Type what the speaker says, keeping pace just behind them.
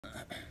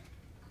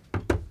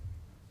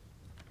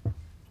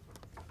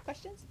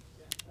questions?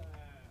 Yeah.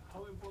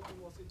 How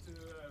important was it to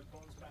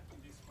bounce back in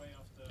this way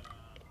after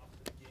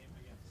the game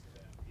against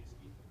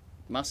PSG?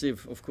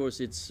 Massive, of course.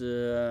 It's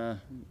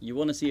you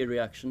want to see a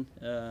reaction,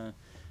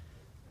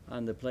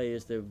 and the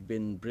players, they've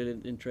been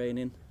brilliant in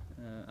training,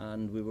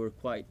 and we were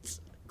quite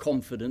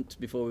confident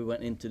before we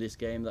went into this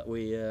game that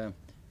we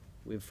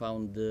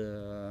found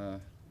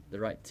the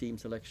right team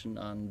selection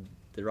and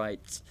the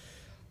right,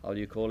 how do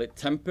you call it,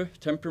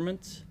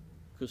 temperament,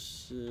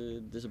 because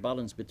there's a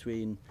balance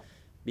between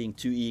being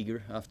too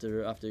eager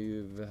after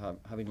you've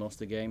having lost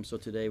the game. So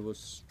today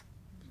was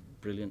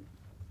brilliant.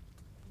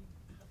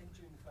 I think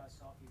during the first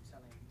half you were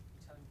telling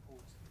Paul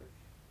to push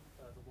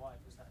further wide.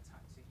 Was that a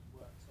tactic you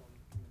worked on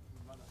in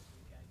the run-up to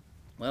the game?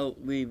 Well,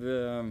 we've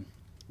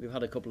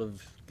had a couple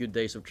of good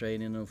days of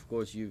training, and of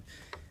course you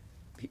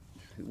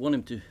want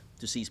him to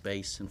see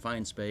space and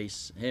find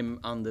space. Him,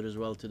 Ander as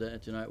well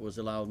tonight was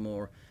allowed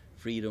more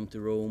freedom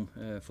to roam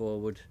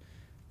forward,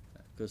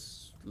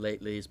 because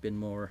lately it's been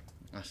more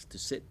asked to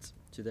sit.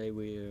 Today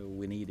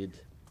we needed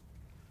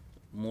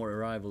more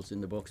arrivals in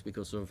the box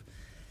because of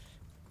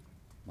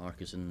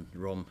Marcus and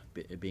Rom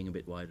being a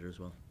bit wider as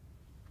well.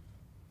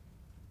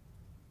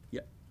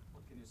 Yeah.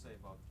 What can you say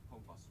about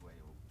Pogba's way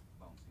of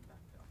bouncing back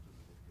after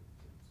the difficult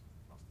games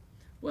last time?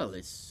 Well,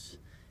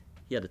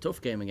 he had a tough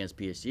game against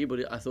PSG,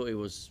 but I thought it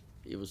was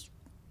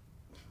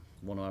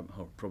one of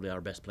probably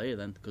our best player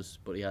then,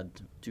 but he had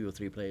 2 or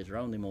 3 players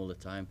around him all the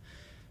time.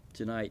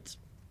 Tonight,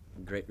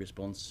 great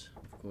response.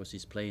 Of course,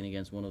 he's playing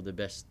against one of the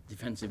best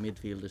defensive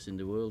midfielders in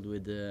the world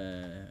with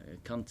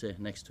Kante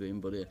next to him.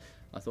 But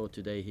I thought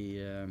today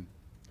he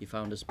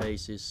found the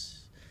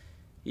spaces.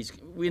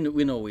 We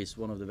know he's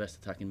one of the best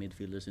attacking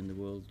midfielders in the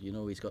world. You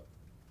know, he's got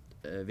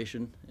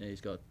vision.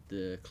 He's got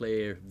the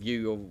clear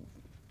view of.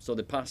 So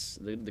the pass,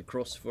 the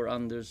cross for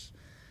Anders,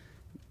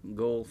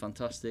 goal,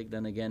 fantastic.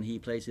 Then again, he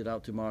plays it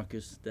out to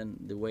Marcus. Then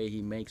the way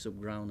he makes up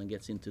ground and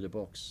gets into the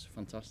box,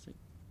 fantastic.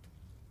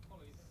 Ole,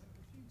 a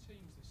few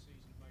teams this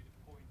season made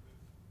a point of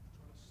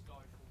trying to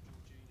stifle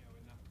Jorginho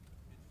in that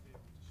midfield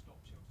to stop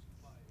Chelsea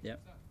playing. Yeah.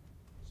 Is that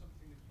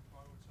something that you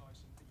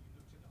prioritise, something you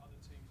looked at that other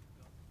teams have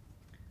done?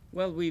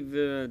 Well,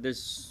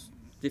 there's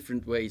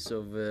different ways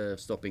of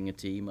stopping a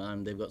team,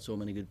 and they've got so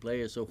many good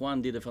players. So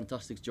Juan did a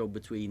fantastic job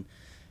between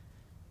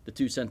the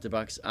 2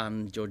 centre-backs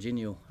and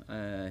Jorginho.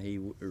 He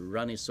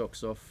ran his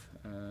socks off,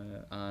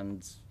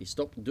 and he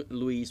stopped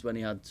Luis when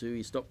he had to,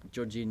 he stopped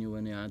Jorginho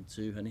when he had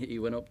to, and he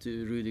went up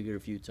to Rudiger a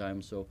few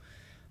times. So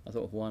I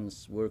thought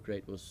Juan's work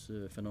rate was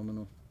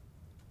phenomenal.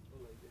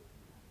 Well,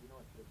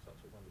 United have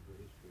such a wonderful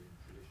history and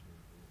tradition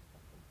in that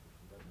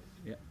competition, don't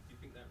they? Yeah. Do you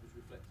think that was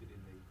reflected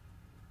in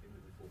the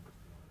performance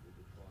tonight with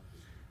the try?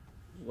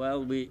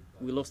 Well, we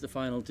lost the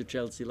final to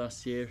Chelsea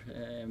last year.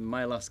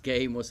 My last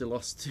game was a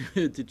loss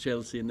to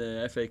Chelsea in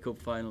the FA Cup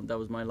final. That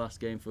was my last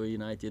game for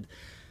United.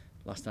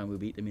 Last time we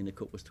beat them in the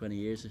Cup was 20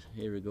 years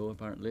ago,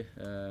 apparently.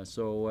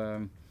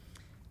 So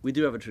we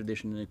do have a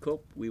tradition in the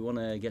Cup. We want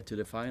to get to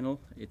the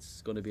final.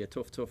 It's going to be a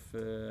tough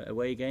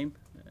away game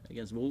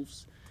against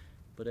Wolves.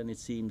 But then it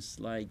seems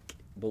like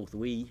both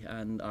we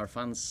and our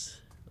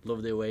fans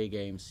love the away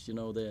games. You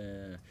know,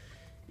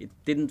 it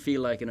didn't feel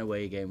like an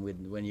away game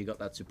when you got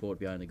that support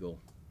behind the goal.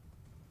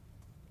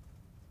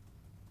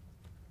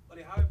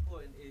 Ole, how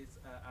important is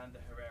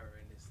Ander Herrera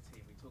in this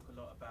team? We talk a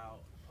lot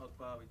about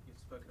Pogba, we've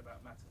spoken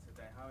about Mata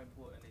today. How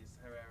important is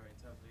Herrera in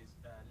terms of his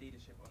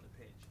leadership on the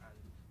pitch and,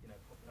 you know,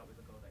 popping up with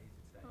the goal that he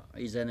did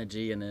today? His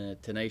energy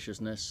and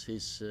tenaciousness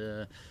is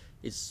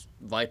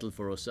vital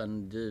for us,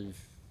 and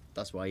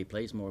that's why he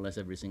plays more or less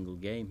every single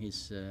game.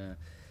 He's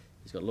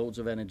got loads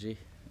of energy.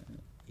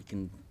 He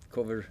can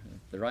cover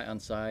the right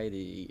hand side.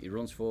 He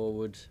runs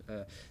forward.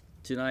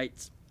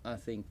 Tonight, I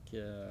think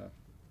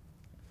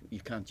you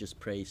can't just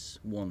praise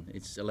one.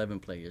 It's 11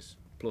 players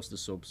plus the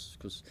subs.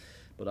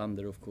 But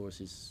Ander, of course,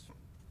 he's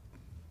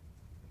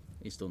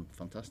done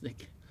fantastic.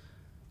 Do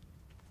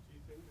you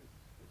think this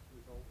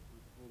result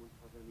and performance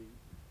has any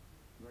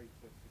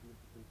greater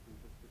significance than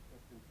just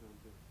success in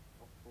terms of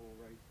top 4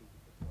 racing,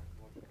 just a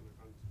psychological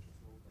advantage at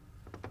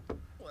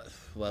all?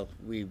 Well,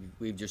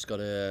 we've just got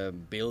to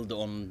build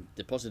on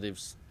the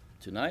positives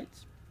tonight.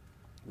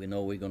 We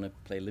know we're going to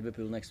play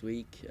Liverpool next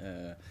week,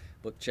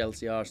 but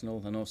Chelsea,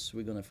 Arsenal and us,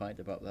 we're going to fight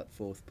about that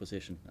 4th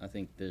position. I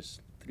think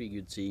there's 3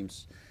 good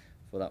teams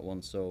for that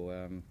one, so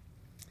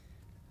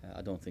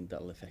I don't think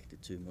that'll affect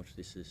it too much.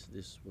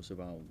 This was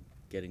about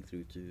getting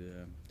through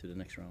to the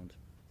next round.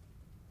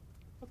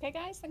 Okay,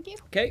 guys, thank you.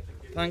 Okay,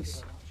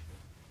 thanks.